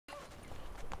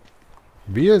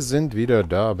Wir sind wieder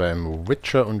da beim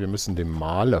Witcher und wir müssen dem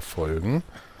Maler folgen.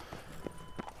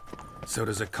 So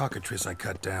does a cockatrice I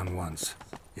cut down once.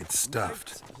 It's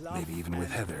stuffed, maybe even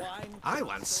with heather. I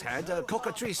once had a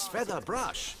cockatrice feather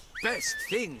brush. Best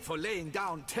thing for laying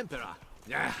down tempera.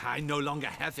 I no longer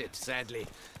have it, sadly.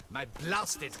 My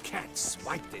blasted cat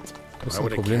swiped it. Das sind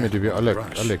Probleme, die wir alle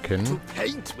kennen. To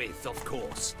paint with, of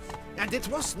course. And it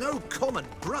was no common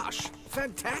brush.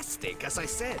 Fantastic, as I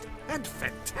said, and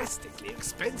fantastically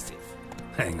expensive.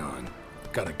 Hang on.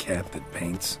 Got a cat that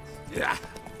paints? Yeah,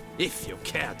 if you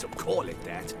care to call it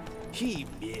that. He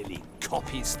merely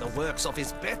copies the works of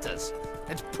his betters,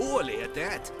 and poorly at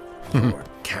that. Your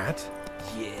cat?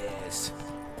 Yes.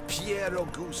 Pierre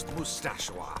Auguste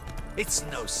Moustachois. It's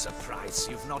no surprise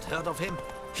you've not heard of him.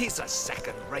 He's a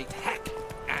second-rate hack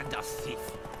and a thief.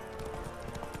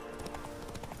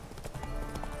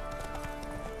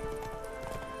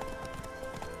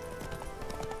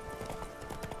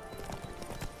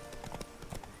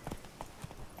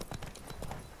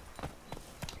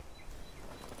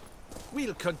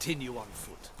 We'll continue on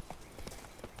foot.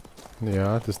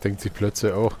 Ja, das denkt sich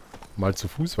plötzlich auch. Mal zu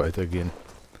Fuß weitergehen.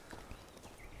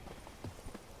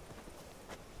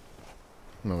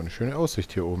 Na, eine schöne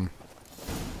Aussicht hier oben.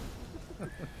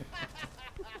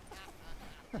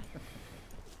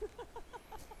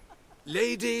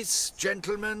 Ladies,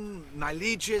 gentlemen, my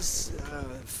lieges,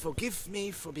 forgive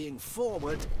me for being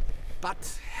forward, but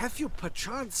have you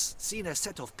perchance seen a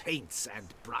set of paints and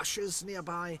brushes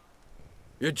nearby?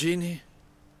 Eugenie,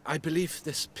 I believe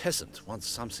this peasant wants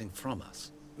something from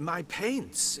us. My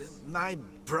paints, my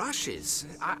brushes,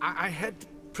 I had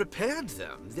prepared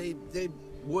them. They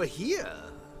were here.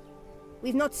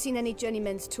 We've not seen any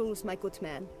journeyman's tools, my good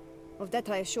man. Of that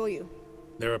I assure you.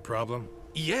 There a problem?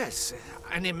 Yes,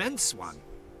 an immense one.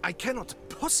 I cannot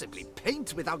possibly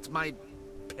paint without my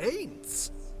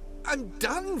paints. I'm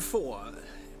done for.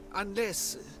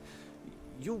 Unless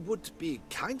you would be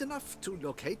kind enough to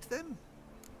locate them?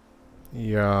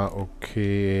 Ja,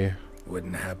 okay.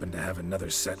 Wouldn't happen to have another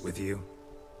set with you?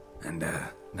 And,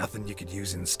 nothing you could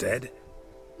use instead?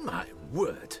 My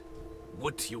word.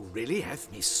 Would you really have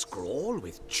me scrawl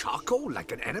with charcoal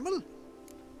like an animal?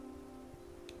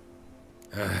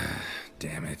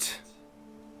 Damn it.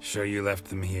 Sure you left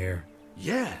them here?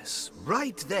 Yes,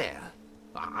 right there.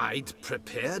 I'd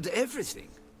prepared everything.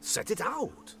 Set it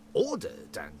out.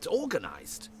 Ordered and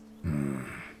organized.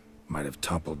 Might have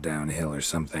toppled downhill or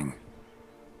something.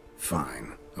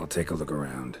 Fine. I'll take a look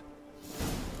around.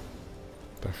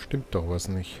 Da stimmt doch was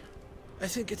nicht. I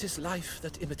think it is life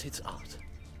that imitates art.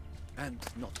 And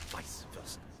not vice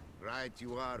versa. Right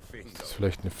you are, Fingo. Das ist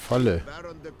vielleicht eine Falle.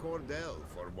 Baron de Cordel,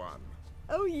 for one.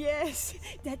 Oh yes,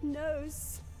 that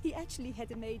nose. He actually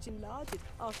had a mage enlarge it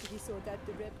after he saw that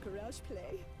the Red Courage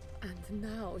play. And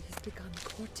now he's begun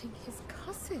courting his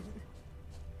cousin.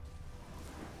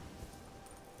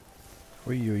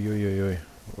 Uiuiuiui.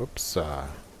 Upsa.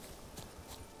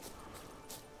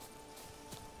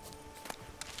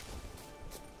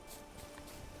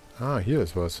 Ah, hier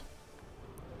ist was.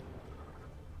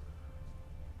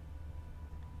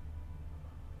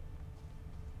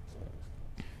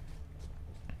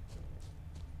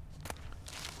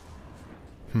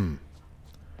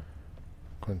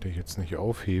 Konnte ich jetzt nicht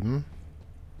aufheben.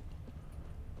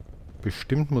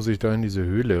 Bestimmt muss ich da in diese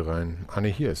Höhle rein. Ah ne,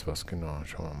 hier ist was, genau.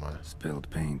 Schauen wir mal. Spilled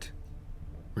paint.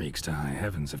 Reeks to high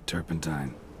heavens of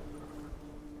turpentine.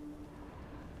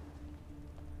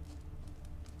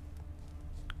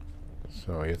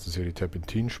 So, jetzt ist hier die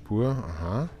Terpentinspur.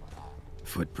 Aha.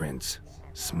 Footprints.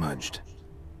 Smudged.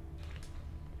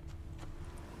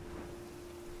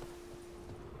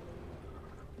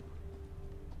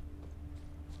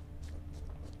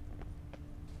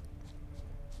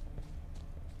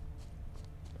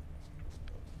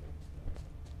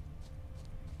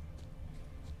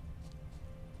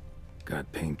 Got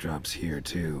paint drops here,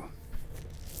 too.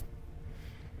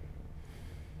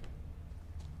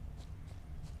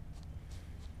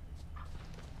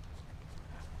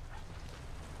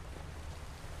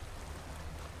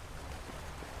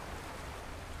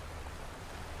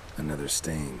 Another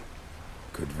stain.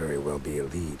 Could very well be a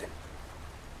lead.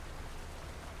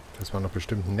 Das war noch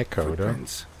bestimmt ein Neckar, oder?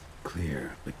 Footprints.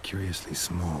 Clear, but curiously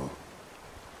small.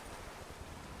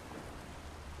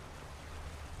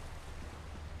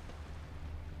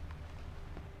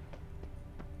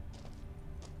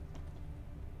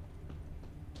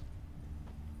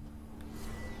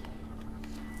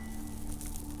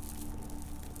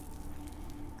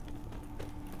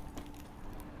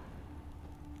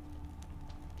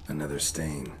 Another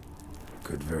stain.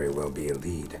 Could very well be a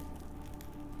lead.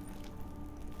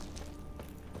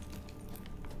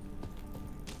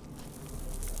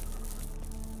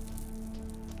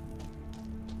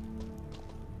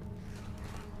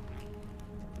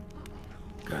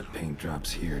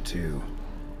 drops here too.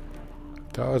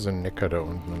 Da sind Necker da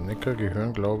unten. Und Necker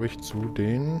gehören, glaube ich, zu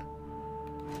den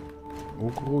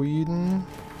Ogroiden.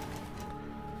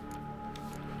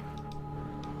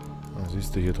 Da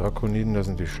siehst du hier Drakoniden, das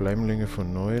sind die Schleimlinge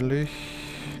von neulich.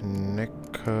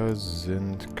 Necker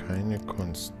sind keine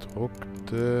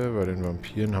Konstrukte. Bei den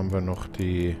Vampiren haben wir noch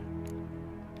die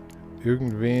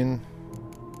irgendwen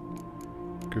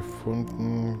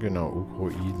gefunden. Genau,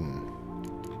 Ogroiden.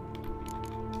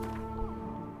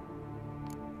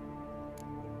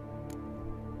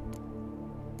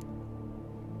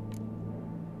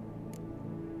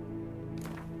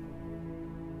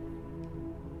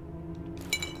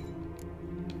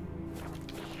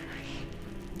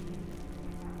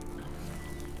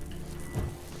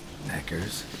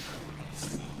 Neckers.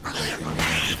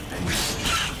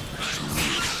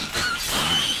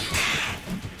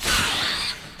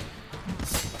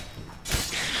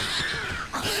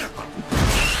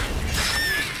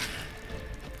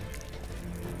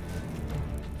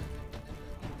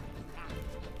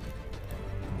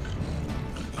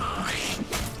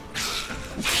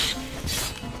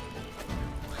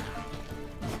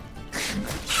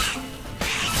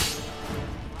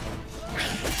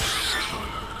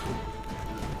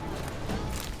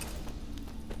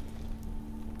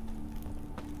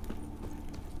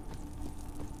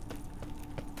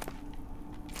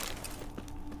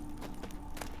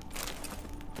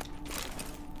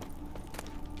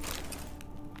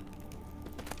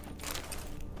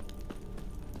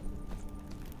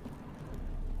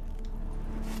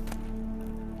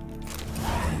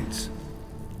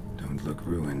 Look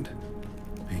ruined.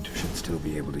 Painter should still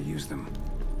be able to use them.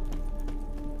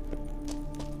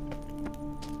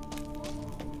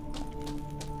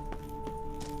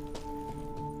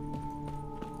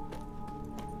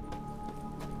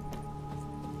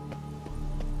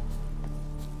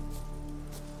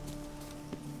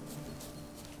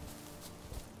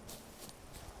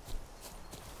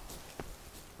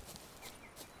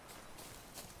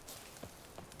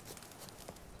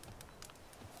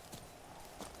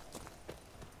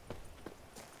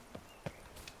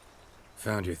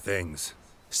 Found your things.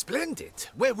 Splendid.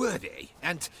 Where were they?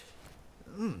 And...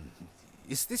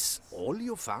 is this all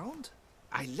you found?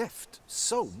 I left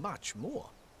so much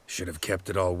more. Should have kept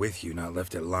it all with you, not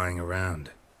left it lying around.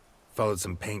 Followed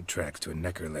some paint tracks to a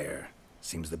Necker lair.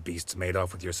 Seems the beast's made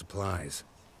off with your supplies.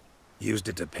 Used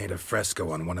it to paint a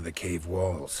fresco on one of the cave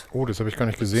walls. Oh, das habe ich gar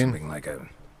nicht gesehen. Something like a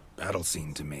battle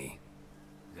scene to me.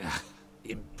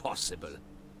 Impossible.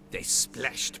 They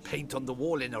splashed paint on the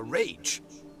wall in a rage.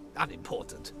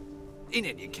 Unimportant. In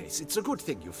any case, it's a good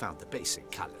thing you found the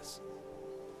basic colors.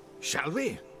 Shall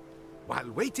we? While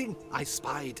waiting, I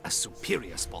spied a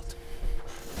superior spot.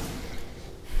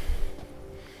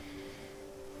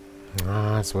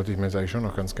 Ah, das wollte ich mir jetzt eigentlich schon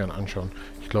noch ganz gern anschauen.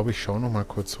 Ich glaube, ich schaue noch mal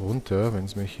kurz runter, wenn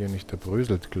es mich hier nicht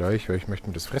erbröselt gleich, weil ich möchte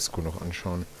mir das Fresko noch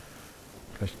anschauen.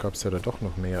 Vielleicht gab es ja da doch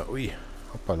noch mehr. Ui,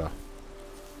 hoppala.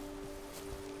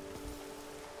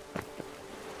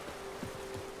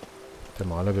 Der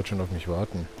Maler wird schon auf mich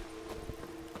warten.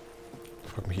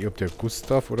 Ich frage mich eh, ob der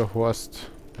Gustav oder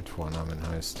Horst mit Vornamen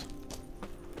heißt.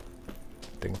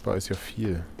 Denkbar ist ja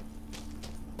viel.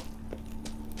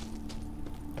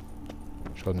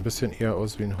 Schaut ein bisschen eher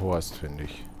aus wie ein Horst, finde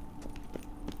ich.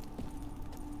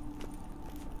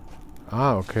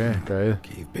 Ah, okay, geil.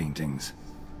 Cave paintings.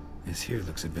 This here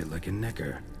looks a bit like a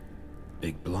Necker.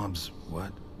 Big blobs,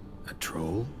 what? A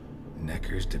troll?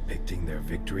 Neckers depicting their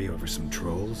victory over some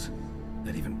trolls?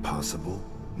 That even possible?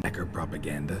 Necker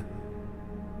propaganda?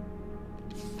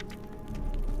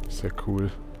 Sehr cool.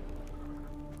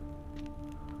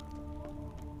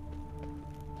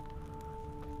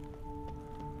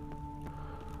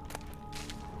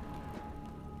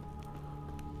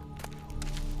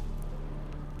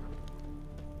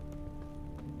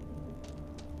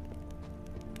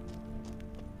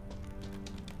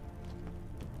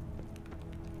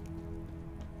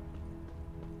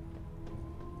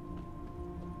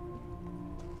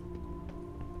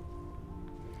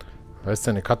 Weißt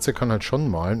du, eine Katze kann halt schon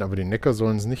malen, aber die Necker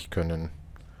sollen es nicht können.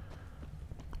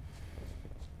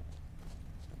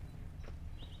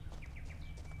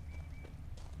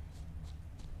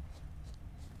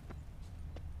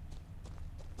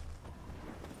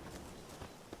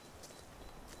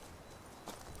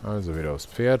 Also wieder aufs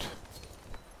Pferd.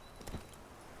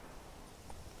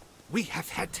 We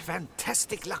have had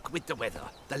fantastic luck with the weather.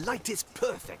 The light is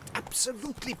perfect,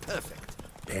 absolutely perfect.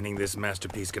 Painting this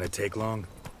masterpiece gonna take long?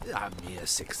 A mere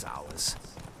 6 hours.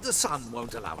 The sun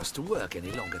won't allow us to work any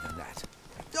longer than that.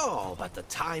 Oh, but the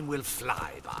time will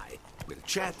fly by. We'll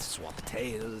chat, swap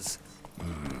tales.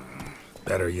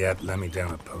 Better yet, let me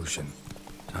down a potion.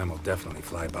 Time will definitely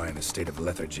fly by in a state of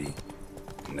lethargy.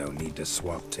 No need to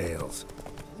swap tails.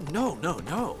 No, no,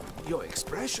 no. Your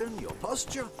expression, your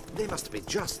posture, they must be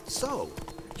just so.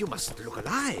 You must look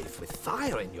alive with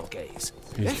fire in your gaze.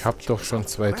 Ich hab doch schon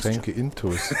 2 Tränke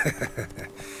Intus.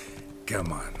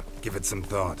 Come on, give it some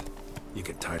thought. You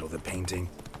could title the painting,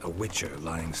 A Witcher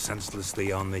Lying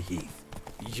Senselessly on the Heath.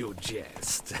 You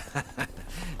jest.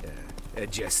 A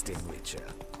jesting witcher.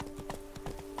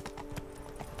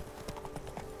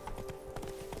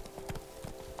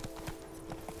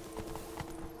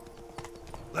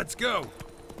 Let's go!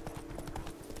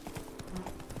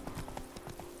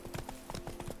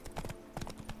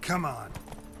 Come on.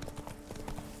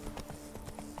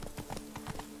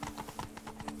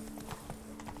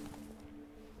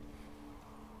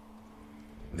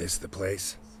 This the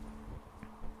place?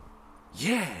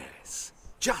 Yes.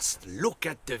 Just look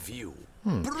at the view.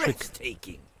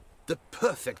 Breathtaking. The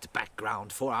perfect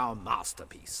background for our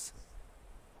masterpiece.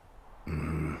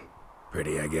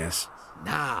 Pretty, I guess.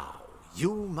 Now,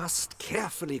 you must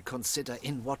carefully consider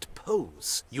in what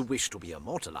pose you wish to be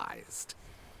immortalized.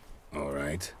 All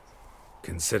right.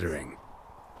 Considering.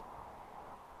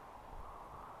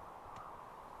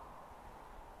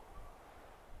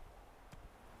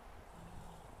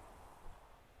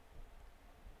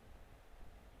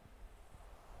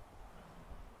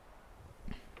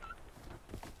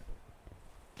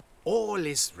 All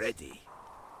is ready.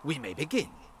 We may begin.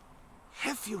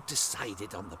 Have you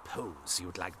decided on the pose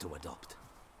you'd like to adopt?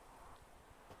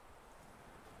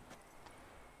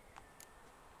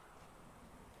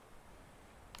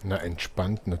 Na,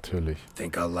 entspannt natürlich.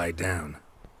 Think I'll lie down.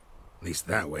 At least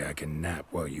that way I can nap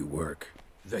while you work.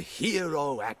 The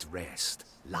hero at rest,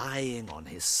 lying on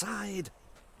his side,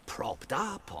 propped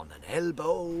up on an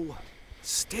elbow,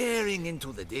 staring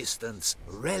into the distance,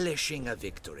 relishing a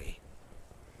victory.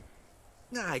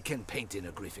 I can paint in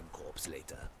a griffin corpse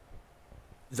later.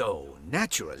 Though,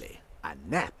 naturally, a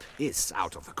nap is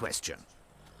out of the question.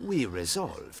 We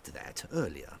resolved that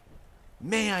earlier.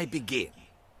 May I begin?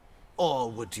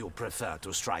 Or would you prefer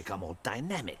to strike a more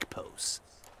dynamic pose?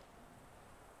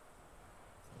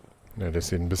 Ja, das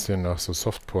sieht ein bisschen nach so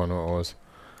Softporno aus.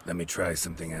 Let me try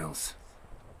something else.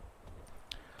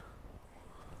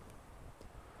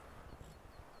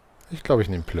 Ich glaube, ich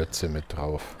nehme Plötze mit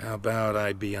drauf. How about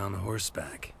I be on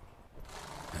horseback?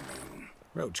 I mean,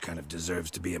 Roach kind of deserves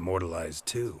to be immortalized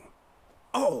too.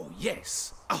 Oh,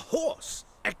 yes, a horse.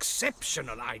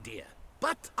 Exceptional idea.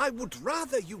 But I would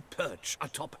rather you perch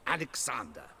atop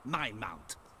Alexander, my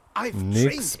mount. I've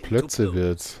Nix, trained him Plötze to blow.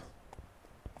 wird's.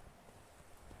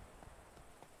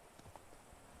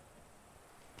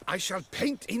 I shall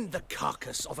paint in the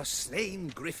carcass of a slain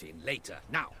griffin later.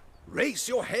 Now, raise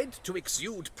your head to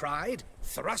exude pride.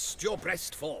 Thrust your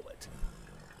breast forward.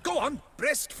 Go on,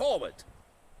 breast forward.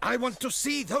 I want to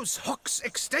see those hocks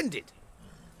extended.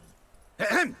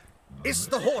 Ahem. Is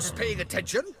the horse paying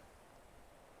attention?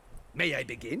 May I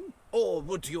begin? Or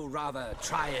would you rather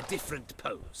try a different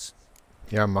pose?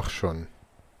 Ja, mach schon.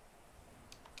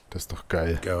 Das ist doch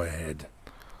geil. Go ahead.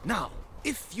 Now,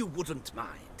 if you wouldn't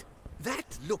mind,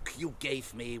 that look you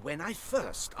gave me when I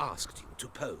first asked you to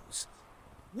pose,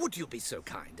 would you be so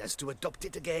kind as to adopt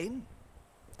it again?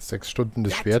 6 Stunden des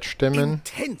That Schwertstemmen.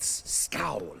 intense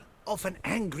scowl of an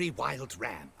angry wild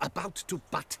ram about to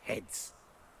butt heads.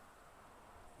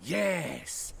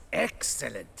 Yes,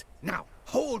 excellent. Now,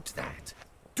 hold that.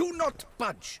 Do not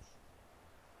budge.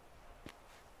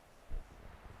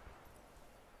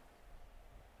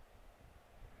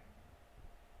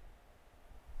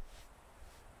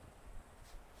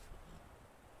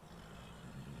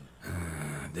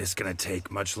 This gonna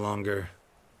take much longer?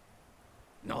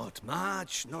 Not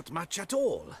much at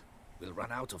all. We'll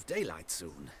run out of daylight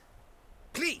soon.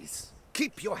 Please,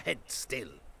 keep your head still,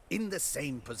 in the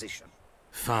same position.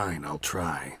 Fine, I'll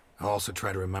try. I'll also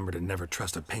try to remember to never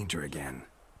trust a painter again.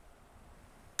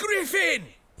 Griffin!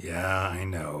 Yeah, I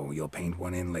know. You'll paint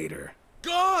one in later.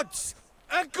 Gods!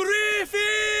 A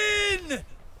griffin!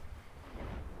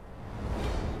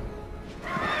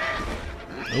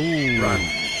 Run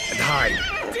and hide!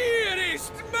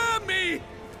 Dearest mommy!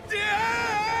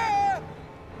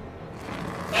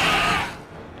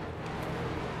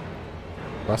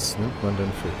 Was nimmt man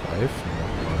denn für Greifen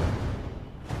nochmal?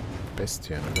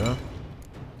 Bestien, oder?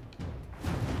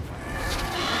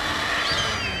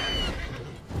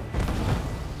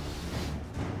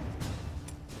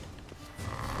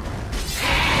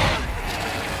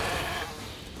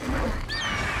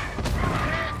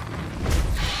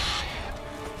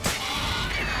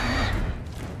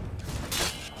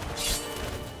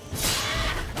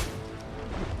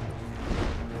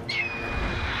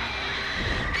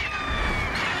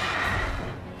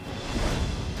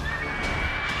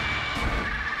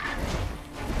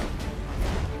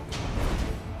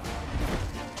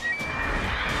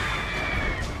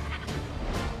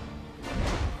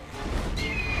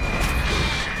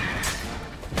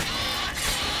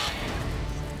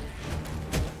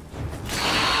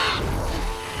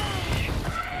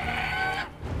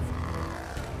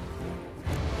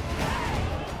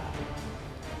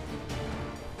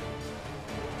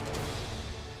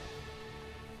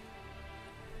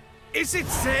 Is it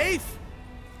safe?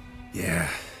 Yeah,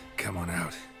 come on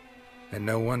out. And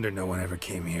no wonder no one ever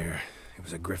came here. It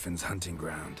was a griffin's hunting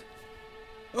ground.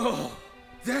 Oh,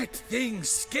 that thing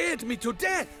scared me to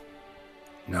death.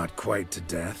 Not quite to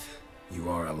death. You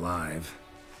are alive.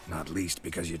 Not least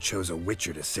because you chose a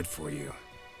witcher to sit for you.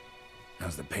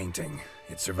 How's the painting?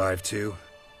 It survived too?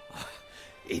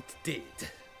 It did.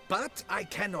 But I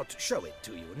cannot show it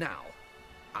to you now.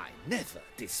 I never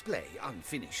display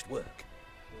unfinished work.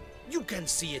 You can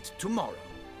see it tomorrow,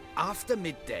 after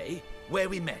midday, where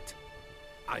we met.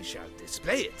 I shall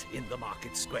display it in the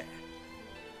market square.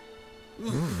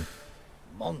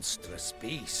 Monstrous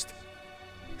beast.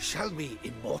 Shall we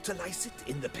immortalize it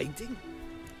in the painting?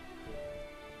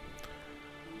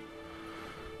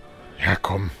 Ja,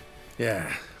 komm. Yeah,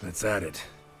 let's add it.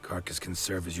 Carcass can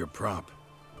serve as your prop.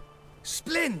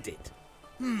 Splendid!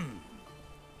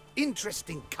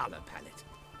 Interesting color palette.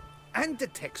 And the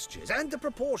textures and the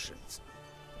proportions.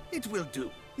 It will do.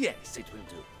 Yes, it will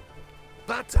do.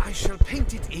 But I shall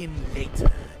paint it in later,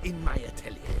 in my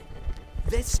atelier.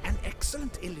 There's an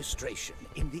excellent illustration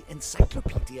in the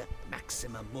Encyclopedia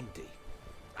Maxima Mundi.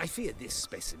 I fear this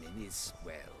specimen is,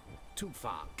 well, too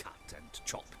far cut and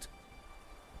chopped.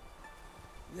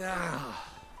 Ah,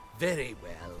 very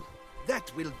well. That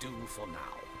will do for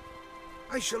now.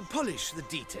 I shall polish the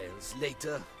details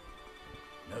later.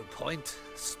 No point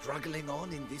struggling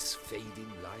on in this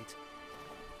fading light.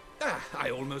 Ah, I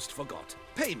almost forgot.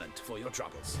 Payment for your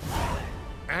troubles.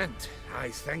 And I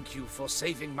thank you for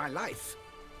saving my life.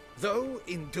 Though,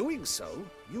 in doing so,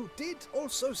 you did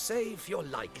also save your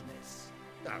likeness.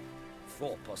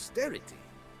 For posterity.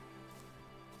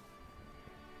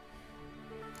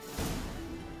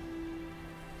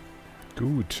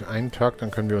 Gut, einen Tag,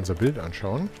 dann können wir unser Bild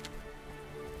anschauen.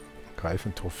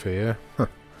 Greifen Trophäe.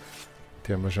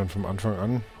 Die haben wir schon vom Anfang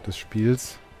an des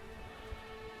Spiels.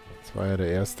 Das war ja der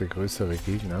erste größere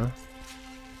Gegner.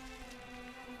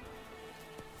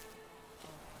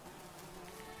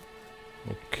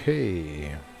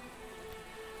 Okay.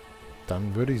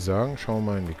 Dann würde ich sagen, schauen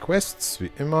wir mal in die Quests,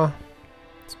 wie immer.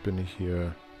 Jetzt bin ich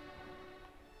hier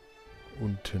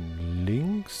unten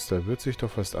links. Da wird sich doch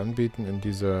fast anbieten, in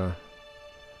dieser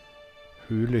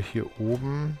Höhle hier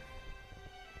oben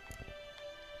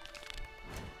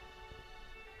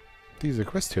diese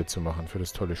Quest hier zu machen für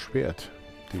das tolle Schwert.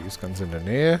 Die ist ganz in der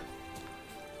Nähe.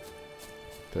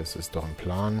 Das ist doch ein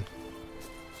Plan.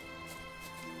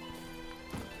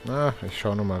 Na, ich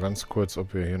schaue noch mal ganz kurz,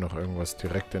 ob wir hier noch irgendwas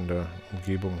direkt in der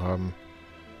Umgebung haben.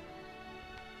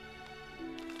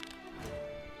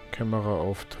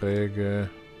 Kameraaufträge.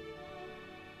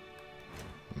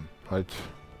 Halt.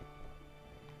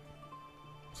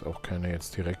 Ist auch keiner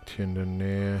jetzt direkt hier in der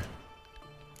Nähe.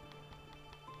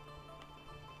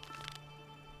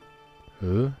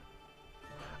 Hä?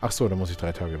 Ach so, da muss ich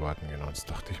 3 Tage warten, genau. Jetzt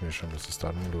dachte ich mir schon, was ist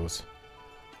da denn los?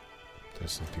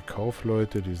 Das sind die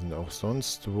Kaufleute, die sind auch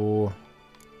sonst wo.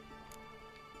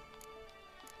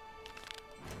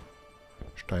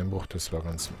 Steinbruch, das war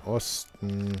ganz im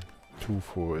Osten.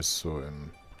 Tufo ist so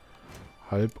im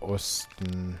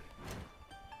Halbosten.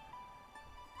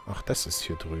 Ach, das ist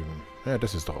hier drüben. Ja,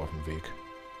 das ist doch auf dem Weg.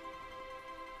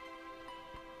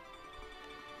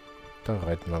 Da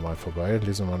reiten wir mal vorbei.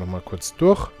 Lesen wir noch mal kurz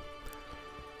durch.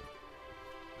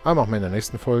 Aber machen wir in der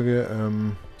nächsten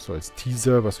Folge. So als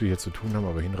Teaser, was wir hier zu tun haben.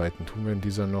 Aber hinreiten tun wir in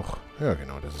dieser noch. Ja,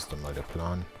 genau, das ist dann mal der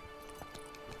Plan.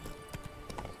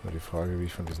 Nur die Frage, wie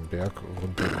ich von diesem Berg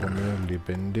runterkomme.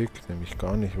 Lebendig. Nämlich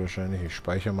gar nicht wahrscheinlich. Ich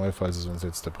speichere mal, falls es uns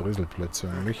jetzt der Brösel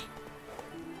plötzlich mich.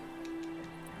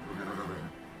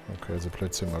 Okay, also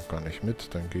plötzlich mag gar nicht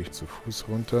mit. Dann gehe ich zu Fuß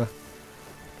runter.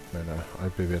 Meiner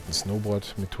altbewährten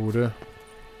Snowboard-Methode.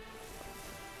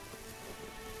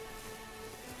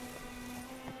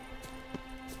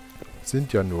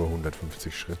 Sind ja nur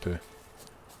 150 Schritte.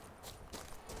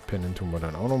 Pennen tun wir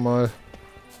dann auch nochmal.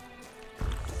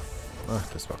 Ach,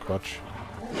 das war Quatsch.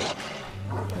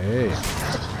 Hey.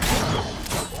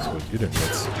 Was wollt ihr denn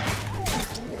jetzt?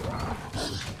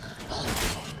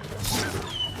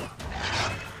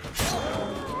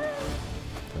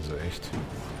 Also echt.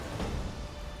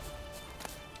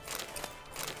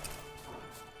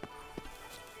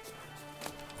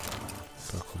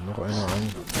 Da kommt noch einer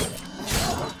an.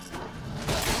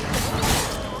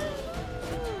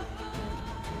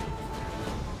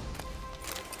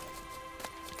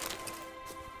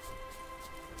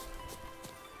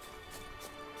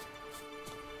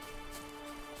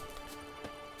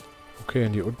 Okay,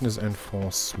 und hier unten ist ein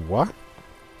François.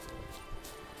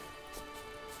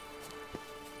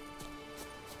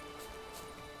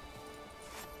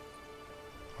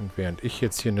 Und während ich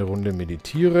jetzt hier eine Runde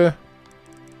meditiere,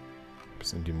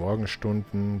 sind die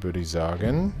Morgenstunden, würde ich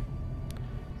sagen.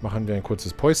 Machen wir ein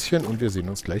kurzes Päuschen und wir sehen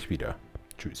uns gleich wieder.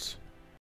 Tschüss.